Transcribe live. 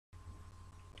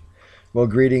Well,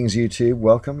 greetings, YouTube.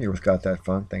 Welcome. You're with Got That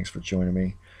Funk. Thanks for joining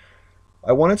me.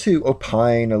 I wanted to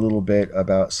opine a little bit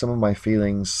about some of my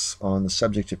feelings on the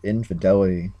subject of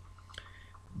infidelity.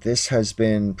 This has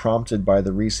been prompted by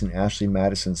the recent Ashley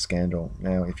Madison scandal.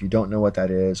 Now, if you don't know what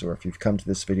that is, or if you've come to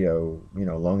this video,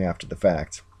 long after the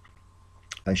fact,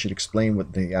 I should explain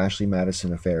what the Ashley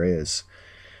Madison affair is.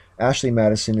 Ashley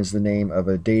Madison is the name of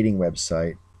a dating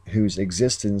website whose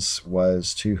existence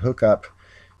was to hook up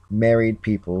married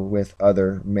people with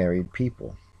other married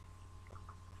people.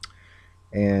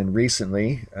 And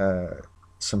recently,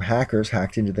 some hackers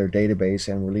hacked into their database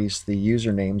and released the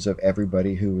usernames of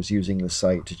everybody who was using the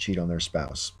site to cheat on their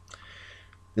spouse.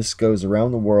 This goes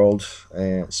around the world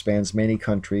and spans many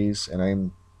countries, and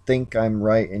I think I'm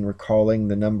right in recalling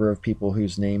the number of people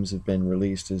whose names have been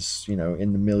released is,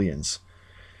 in the millions.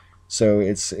 So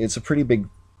it's a pretty big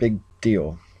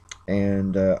deal,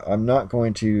 and I'm not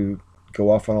going to go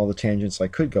off on all the tangents I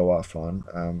could go off on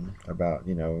about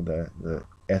the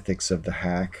ethics of the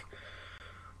hack,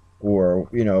 or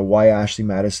why Ashley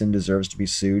Madison deserves to be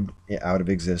sued out of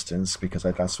existence, because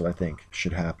that's what I think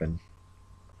should happen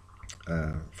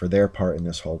for their part in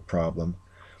this whole problem.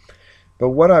 But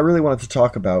what I really wanted to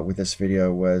talk about with this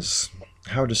video was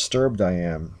how disturbed I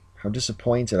am, how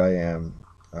disappointed I am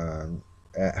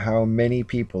at how many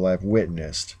people I've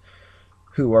witnessed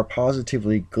who are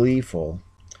positively gleeful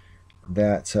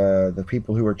that the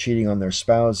people who are cheating on their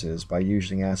spouses by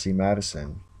using Ashley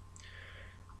Madison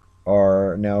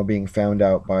are now being found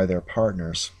out by their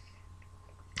partners,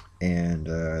 and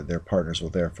their partners will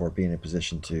therefore be in a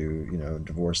position to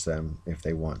divorce them if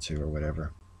they want to, or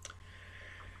whatever.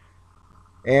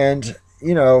 And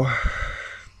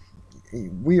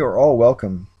we are all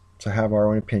welcome to have our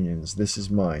own opinions. This is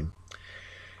mine.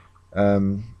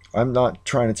 I'm not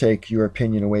trying to take your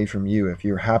opinion away from you. If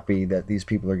you're happy that these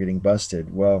people are getting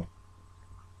busted, well,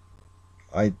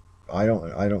 I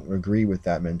don't agree with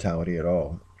that mentality at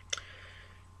all.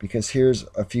 Because here's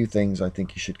a few things I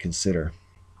think you should consider.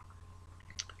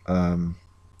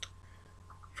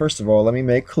 First of all, let me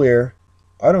make clear,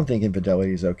 I don't think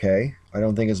infidelity is okay. I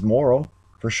don't think it's moral,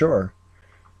 for sure.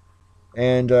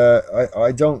 And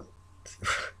I don't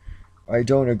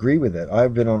agree with it.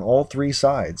 I've been on all three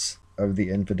sides of the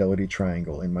infidelity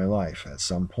triangle in my life at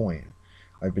some point.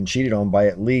 I've been cheated on by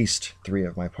at least 3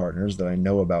 of my partners that I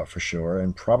know about for sure,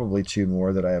 and probably 2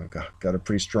 more that I have got a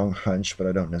pretty strong hunch, but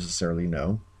I don't necessarily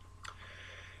know.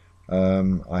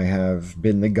 I have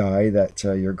been the guy that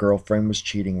your girlfriend was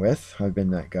cheating with. I've been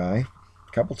that guy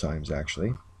a couple times,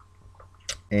 actually.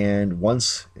 And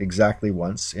exactly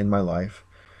once in my life,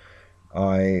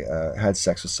 I had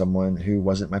sex with someone who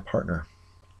wasn't my partner.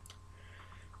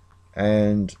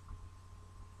 And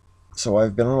so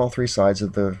I've been on all 3 sides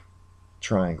of the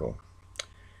triangle.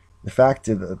 The fact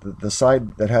that the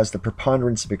side that has the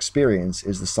preponderance of experience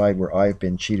is the side where I've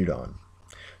been cheated on.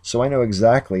 So I know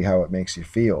exactly how it makes you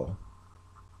feel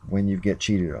when you get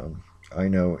cheated on. I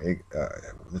know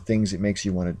the things it makes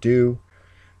you want to do.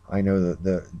 I know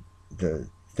the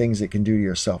things it can do to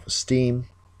your self-esteem,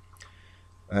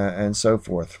 and so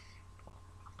forth.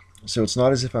 So it's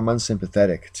not as if I'm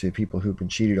unsympathetic to people who've been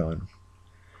cheated on.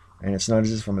 And it's not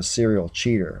as if I'm a serial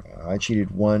cheater. I cheated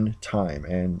 1 time,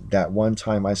 and that 1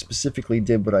 time I specifically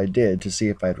did what I did to see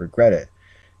if I'd regret it.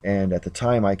 And at the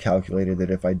time I calculated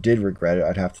that if I did regret it,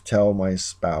 I'd have to tell my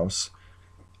spouse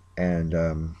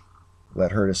and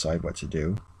let her decide what to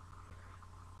do.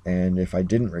 And if I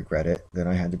didn't regret it, then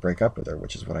I had to break up with her,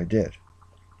 which is what I did.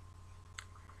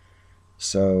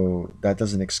 So that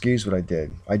doesn't excuse what I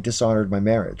did. I dishonored my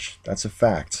marriage. That's a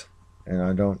fact. And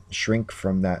I don't shrink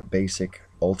from that basic,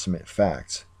 ultimate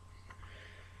fact.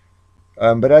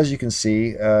 But as you can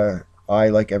see, I,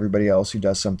 like everybody else who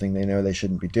does something they know they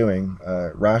shouldn't be doing,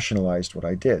 rationalized what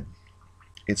I did.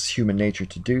 It's human nature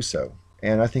to do so.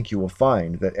 And I think you will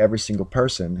find that every single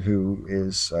person who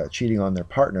is cheating on their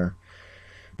partner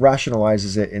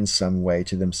rationalizes it in some way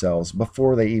to themselves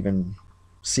before they even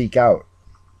seek out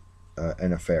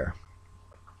an affair.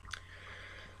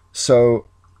 So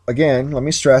again, let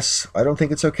me stress, I don't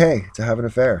think it's okay to have an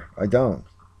affair. I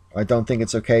don't think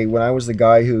it's okay. When I was the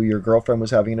guy who your girlfriend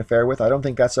was having an affair with, I don't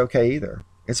think that's okay either.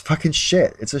 It's fucking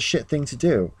shit. It's a shit thing to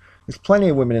do. There's plenty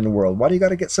of women in the world. Why do you got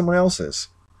to get someone else's?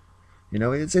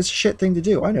 It's a shit thing to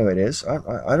do. I know it is.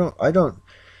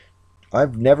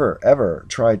 I've never ever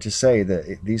tried to say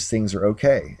that these things are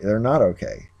okay. They're not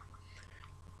okay.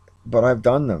 But I've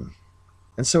done them.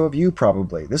 And so have you,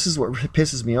 probably. This is what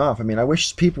pisses me off. I mean, I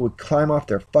wish people would climb off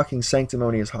their fucking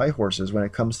sanctimonious high horses when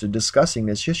it comes to discussing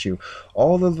this issue.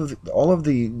 All of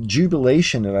the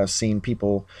jubilation that I've seen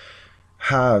people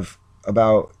have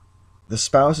about the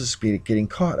spouse is getting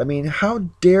caught. I mean, how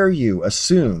dare you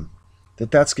assume that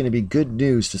that's going to be good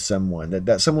news to someone,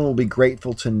 that someone will be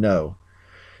grateful to know?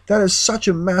 That is such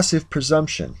a massive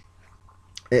presumption.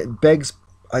 It begs,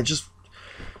 I just,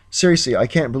 seriously, I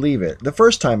can't believe it. The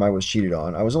first time I was cheated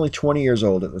on, I was only 20 years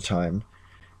old at the time,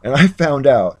 and I found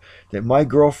out that my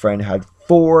girlfriend had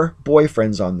 4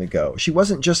 boyfriends on the go. She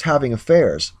wasn't just having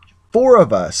affairs. 4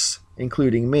 of us,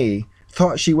 including me,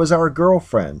 thought she was our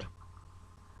girlfriend.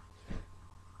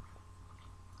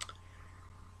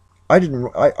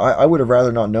 I would have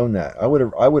rather not known that. I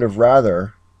would have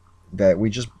rather that we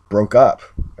just broke up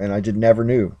and I never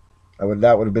knew.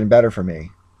 That would have been better for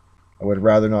me. I would have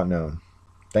rather not known.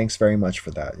 Thanks very much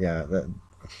for that. Yeah.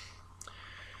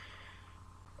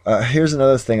 Here's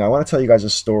another thing. I want to tell you guys a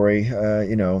story.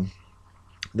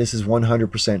 This is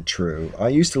 100% true. I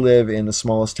used to live in the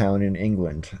smallest town in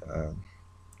England.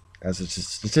 As a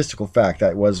statistical fact,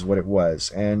 that was what it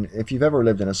was. And if you've ever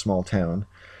lived in a small town,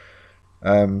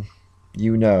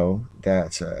 you know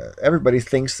that everybody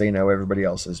thinks they know everybody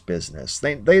else's business.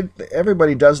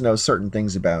 Everybody does know certain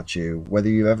things about you, whether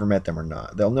you've ever met them or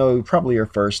not. They'll know probably your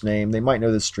first name. They might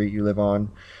know the street you live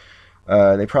on.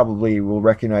 They probably will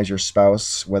recognize your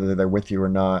spouse, whether they're with you or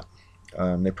not.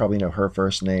 They probably know her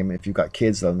first name. If you've got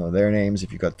kids, they'll know their names.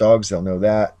 If you've got dogs, they'll know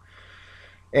that.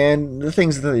 And the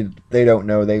things that they don't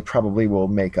know, they probably will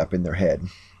make up in their head.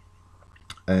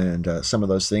 And some of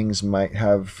those things might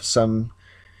have some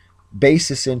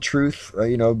basis in truth,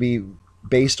 be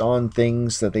based on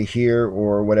things that they hear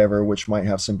or whatever, which might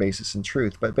have some basis in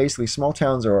truth. But basically, small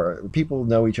towns are, people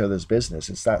know each other's business.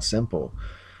 It's that simple.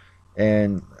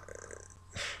 And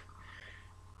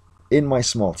in my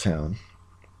small town,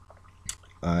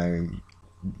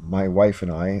 my wife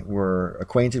and I were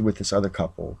acquainted with this other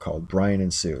couple called Brian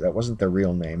and Sue. That wasn't their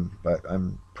real name, but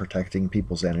I'm protecting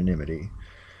people's anonymity.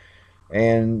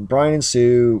 And Brian and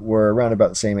Sue were around about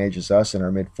the same age as us, in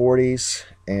our mid 40s.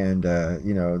 And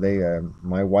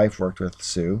my wife worked with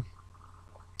Sue,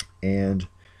 and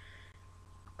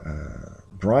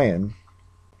Brian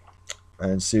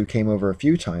and Sue came over a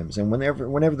few times. And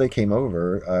whenever they came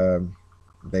over,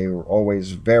 they were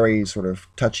always very sort of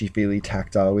touchy-feely,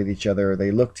 tactile with each other.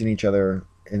 They looked in each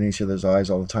other's eyes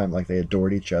all the time, like they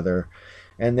adored each other.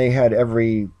 And they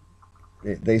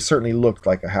certainly looked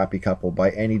like a happy couple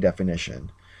by any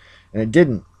definition. And it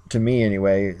didn't, to me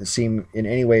anyway, seem in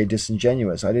any way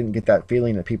disingenuous. I didn't get that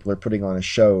feeling that people are putting on a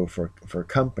show for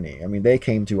company. I mean, they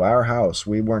came to our house.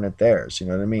 We weren't at theirs. You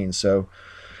know what I mean? So,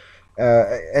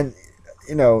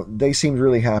 they seemed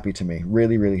really happy to me.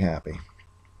 Really, really happy.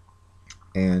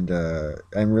 And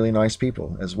really nice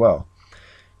people as well.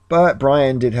 But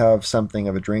Brian did have something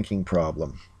of a drinking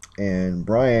problem. And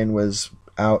Brian was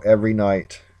out every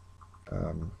night.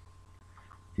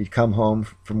 He'd come home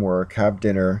from work, have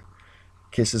dinner,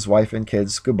 kiss his wife and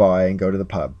kids goodbye, and go to the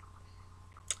pub.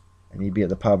 And he'd be at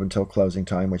the pub until closing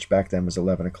time, which back then was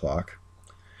 11 o'clock.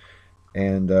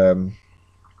 And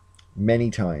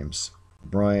many times,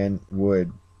 Brian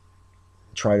would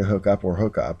try to hook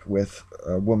up with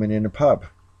a woman in a pub.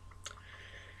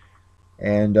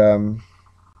 And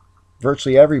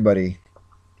virtually everybody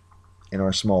in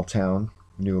our small town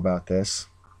knew about this,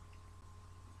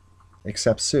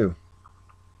 except Sue.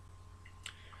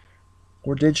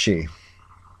 Or did she?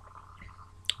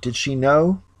 Did she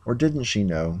know, or didn't she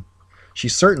know? She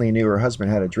certainly knew her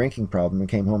husband had a drinking problem and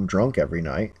came home drunk every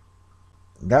night.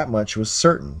 That much was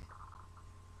certain.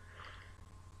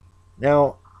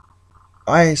 Now,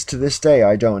 to this day,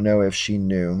 I don't know if she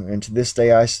knew. And to this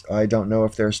day, I don't know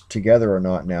if they're together or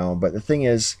not now. But the thing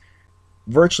is,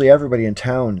 virtually everybody in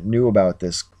town knew about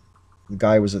this. The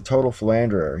guy was a total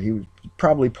philanderer. He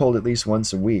probably pulled at least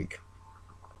once a week.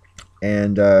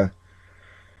 And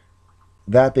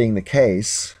that being the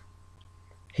case,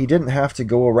 he didn't have to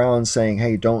go around saying,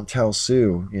 hey, don't tell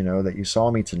Sue, that you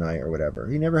saw me tonight or whatever.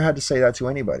 He never had to say that to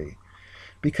anybody.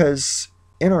 Because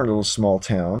in our little small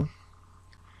town,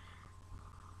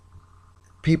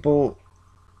 people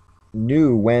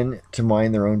knew when to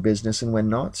mind their own business and when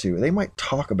not to. They might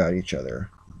talk about each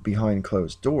other behind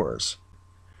closed doors,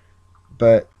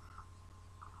 but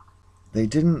they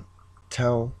didn't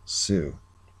tell Sue.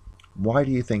 Why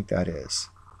do you think that is?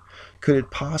 Could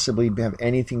it possibly have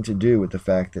anything to do with the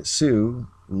fact that Sue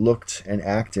looked and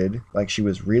acted like she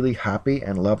was really happy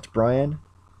and loved Brian?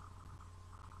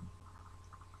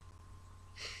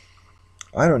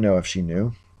 I don't know if she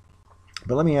knew.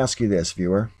 But let me ask you this,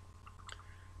 viewer.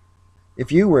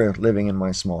 If you were living in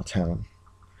my small town,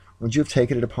 would you have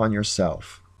taken it upon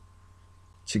yourself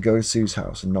to go to Sue's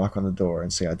house and knock on the door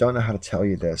and say, I don't know how to tell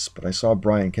you this, but I saw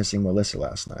Brian kissing Melissa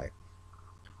last night?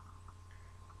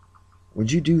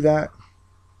 Would you do that?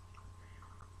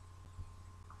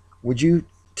 Would you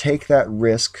take that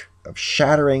risk of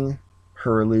shattering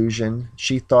her illusion?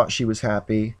 She thought she was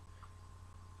happy.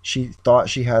 She thought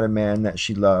she had a man that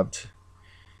she loved.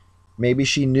 Maybe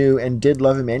she knew and did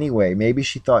love him anyway. Maybe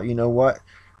she thought, you know what?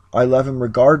 I love him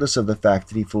regardless of the fact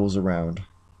that he fools around.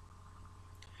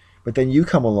 But then you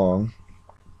come along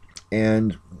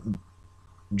and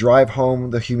drive home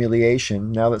the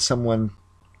humiliation now that someone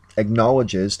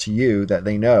acknowledges to you that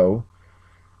they know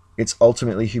it's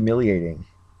ultimately humiliating.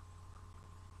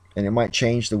 And it might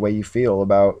change the way you feel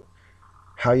about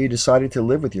how you decided to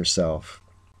live with yourself.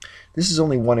 This is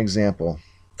only one example.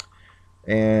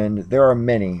 And there are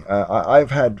many.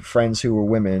 I've had friends who were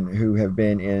women who have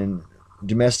been in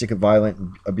domestic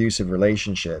violent abusive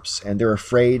relationships, and they're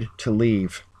afraid to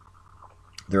leave.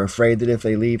 They're afraid that if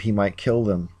they leave, he might kill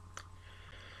them.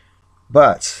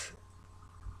 But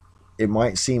it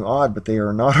might seem odd, but they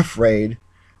are not afraid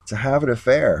to have an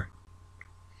affair.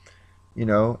 You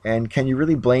know, and can you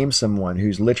really blame someone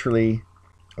who's literally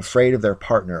afraid of their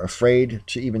partner, afraid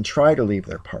to even try to leave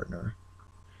their partner?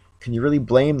 Can you really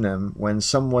blame them when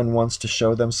someone wants to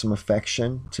show them some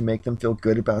affection to make them feel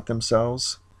good about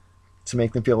themselves, to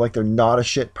make them feel like they're not a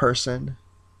shit person?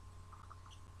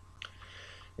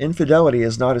 Infidelity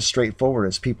is not as straightforward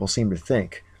as people seem to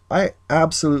think. I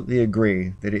absolutely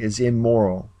agree that it is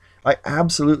immoral. I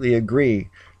absolutely agree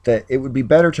that it would be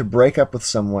better to break up with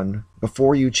someone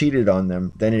before you cheated on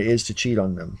them than it is to cheat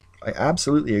on them. I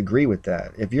absolutely agree with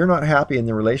that. If you're not happy in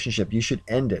the relationship, you should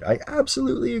end it. I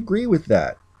absolutely agree with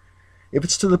that. If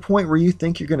it's to the point where you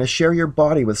think you're going to share your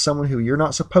body with someone who you're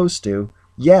not supposed to,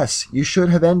 yes, you should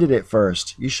have ended it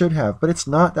first. You should have. But it's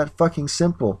not that fucking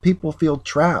simple. People feel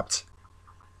trapped.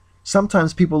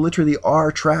 Sometimes people literally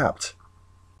are trapped.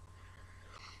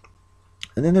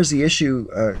 And then there's the issue,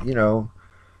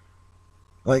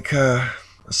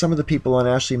 some of the people on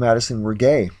Ashley Madison were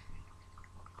gay.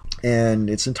 And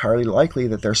it's entirely likely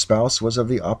that their spouse was of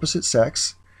the opposite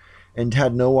sex and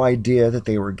had no idea that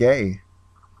they were gay.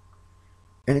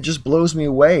 And it just blows me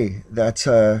away that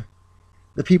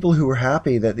the people who are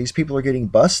happy that these people are getting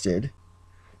busted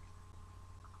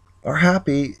are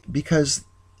happy because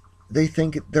they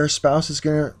think their spouse is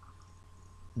going to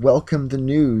welcome the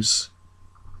news.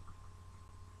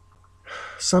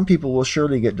 Some people will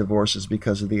surely get divorces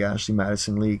because of the Ashley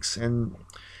Madison leaks. And,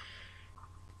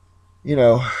 you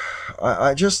know,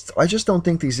 I just don't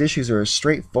think these issues are as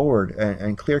straightforward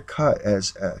and clear cut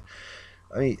as,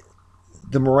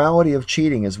 the morality of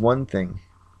cheating is one thing.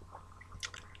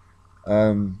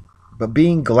 But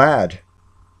being glad,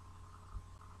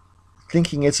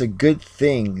 thinking it's a good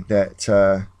thing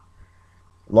that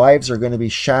lives are going to be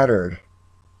shattered,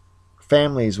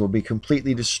 families will be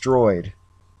completely destroyed,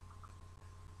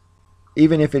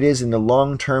 even if it is in the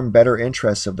long-term better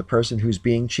interests of the person who's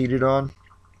being cheated on,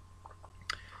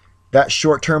 that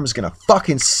short term is going to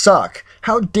fucking suck.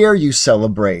 How dare you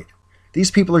celebrate?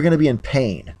 These people are going to be in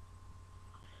pain.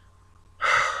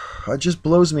 It just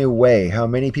blows me away how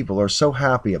many people are so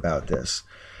happy about this.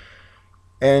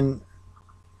 And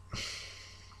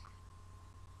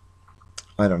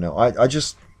I don't know.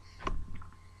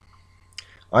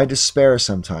 I despair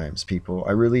sometimes, people.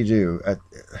 I really do. At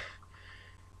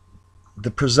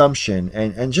the presumption,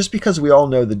 and just because we all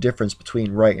know the difference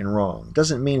between right and wrong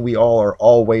doesn't mean we all are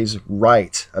always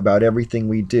right about everything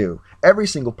we do. Every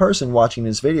single person watching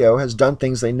this video has done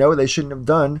things they know they shouldn't have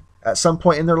done at some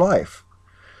point in their life.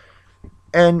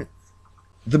 And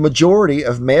the majority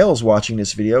of males watching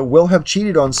this video will have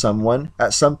cheated on someone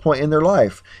at some point in their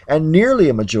life. And nearly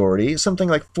a majority, something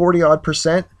like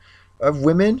 40-odd% of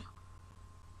women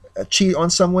cheat on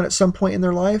someone at some point in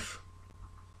their life.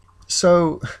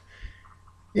 So,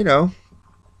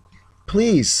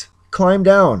 please climb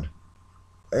down.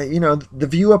 The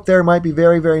view up there might be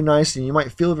very, very nice and you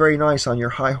might feel very nice on your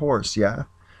high horse, yeah?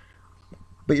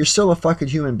 But you're still a fucking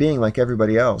human being like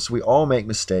everybody else. We all make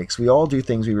mistakes. We all do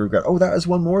things we regret. Oh, that is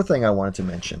one more thing I wanted to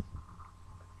mention.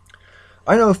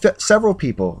 I know several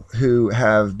people who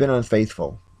have been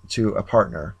unfaithful to a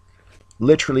partner,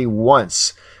 literally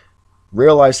once,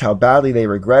 realized how badly they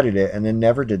regretted it, and then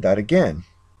never did that again.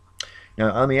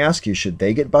 Now, let me ask you, should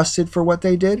they get busted for what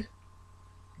they did?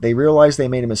 They realized they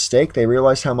made a mistake. They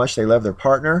realized how much they love their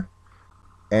partner,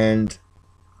 and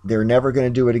they're never going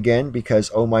to do it again because,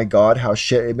 oh my God, how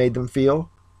shit it made them feel.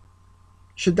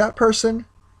 Should that person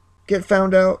get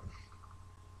found out?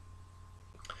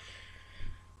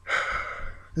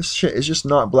 This shit is just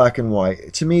not black and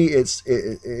white. To me, it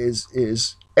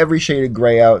is every shade of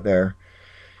gray out there.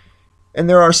 And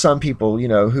there are some people,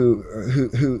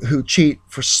 who cheat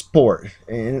for sport,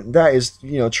 and that is,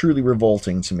 truly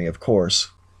revolting to me, of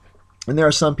course. And there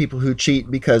are some people who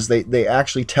cheat because they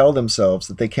actually tell themselves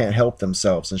that they can't help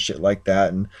themselves and shit like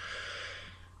that. And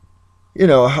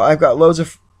I've got loads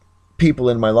of people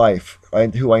in my life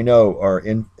who I know are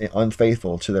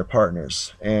unfaithful to their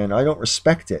partners, and I don't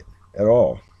respect it at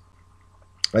all.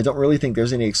 I don't really think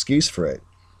there's any excuse for it.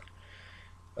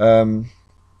 Um,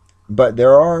 but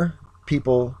there are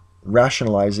people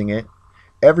rationalizing it.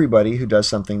 Everybody who does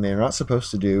something they're not supposed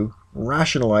to do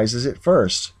rationalizes it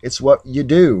first. It's what you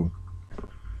do.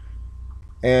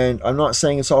 And I'm not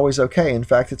saying it's always okay. In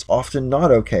fact, it's often not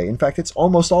okay. In fact, it's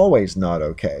almost always not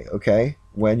okay. Okay?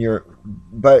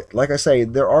 But like I say,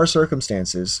 there are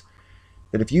circumstances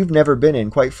that if you've never been in,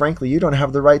 quite frankly, you don't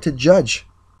have the right to judge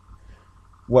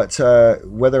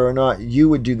whether or not you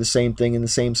would do the same thing in the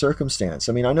same circumstance.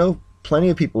 I mean, I know plenty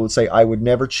of people would say, I would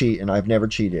never cheat, and I've never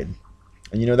cheated.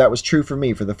 And that was true for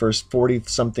me for the first 40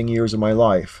 something years of my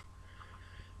life.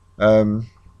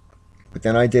 But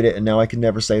then I did it, and now I can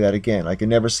never say that again. I can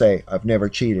never say I've never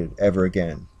cheated ever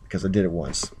again because I did it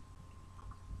once.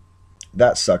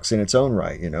 That sucks in its own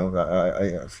right.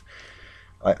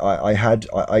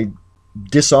 I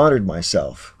dishonored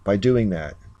myself by doing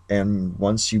that. And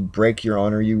once you break your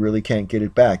honor, you really can't get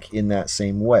it back in that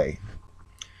same way.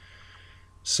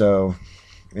 So,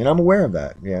 and I'm aware of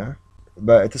that, yeah.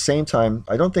 But at the same time,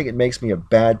 I don't think it makes me a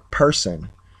bad person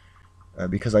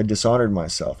because I dishonored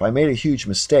myself. I made a huge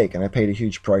mistake and I paid a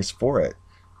huge price for it.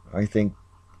 I think,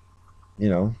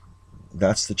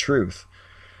 that's the truth.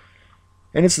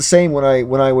 And it's the same when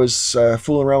I was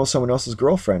fooling around with someone else's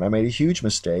girlfriend. I made a huge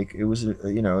mistake. It was,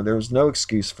 there was no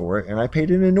excuse for it, and I paid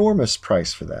an enormous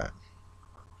price for that.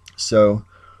 So,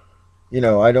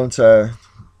 I don't.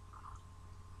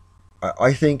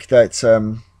 I think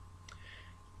that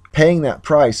paying that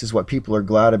price is what people are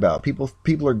glad about.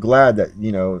 People are glad that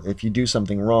if you do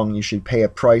something wrong, you should pay a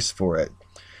price for it.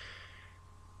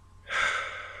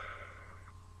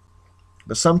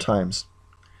 But sometimes,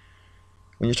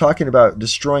 when you're talking about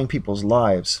destroying people's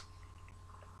lives,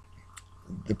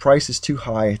 the price is too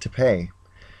high to pay.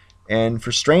 And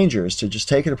for strangers to just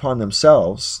take it upon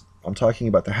themselves, I'm talking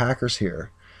about the hackers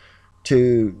here,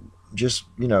 to just,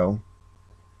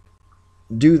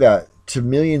 do that to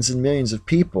millions and millions of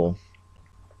people,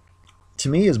 to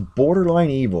me is borderline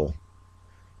evil.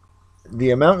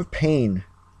 The amount of pain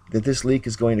that this leak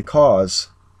is going to cause,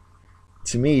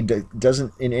 to me,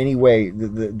 doesn't in any way,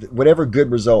 whatever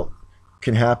good result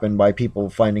can happen by people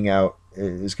finding out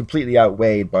is completely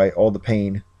outweighed by all the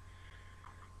pain.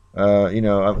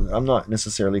 I'm not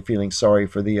necessarily feeling sorry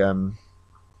for the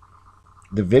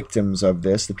victims of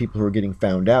this, the people who are getting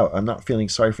found out. I'm not feeling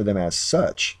sorry for them as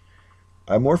such.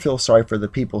 I more feel sorry for the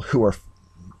people who are,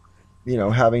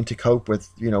 having to cope with,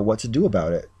 what to do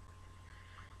about it.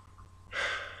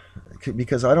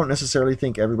 Because I don't necessarily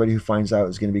think everybody who finds out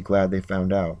is going to be glad they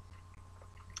found out.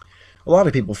 A lot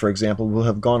of people, for example, will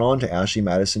have gone on to Ashley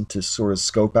Madison to sort of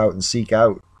scope out and seek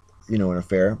out, an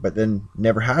affair, but then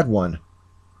never had one.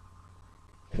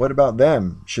 What about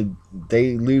them? Should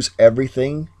they lose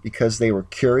everything because they were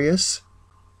curious?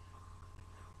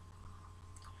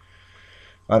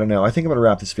 I don't know. I think I'm going to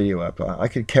wrap this video up. I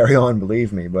could carry on,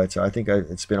 believe me, but I think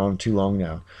it's been on too long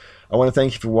now. I want to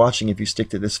thank you for watching. If you stick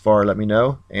to this far, let me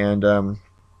know. And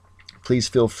please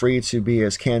feel free to be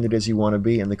as candid as you want to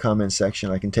be in the comment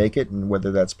section. I can take it, and whether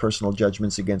that's personal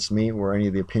judgments against me or any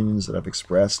of the opinions that I've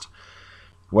expressed,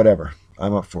 whatever,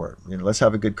 I'm up for it. Let's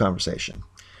have a good conversation.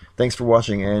 Thanks for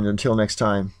watching, and until next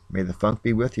time, may the funk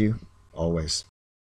be with you, always.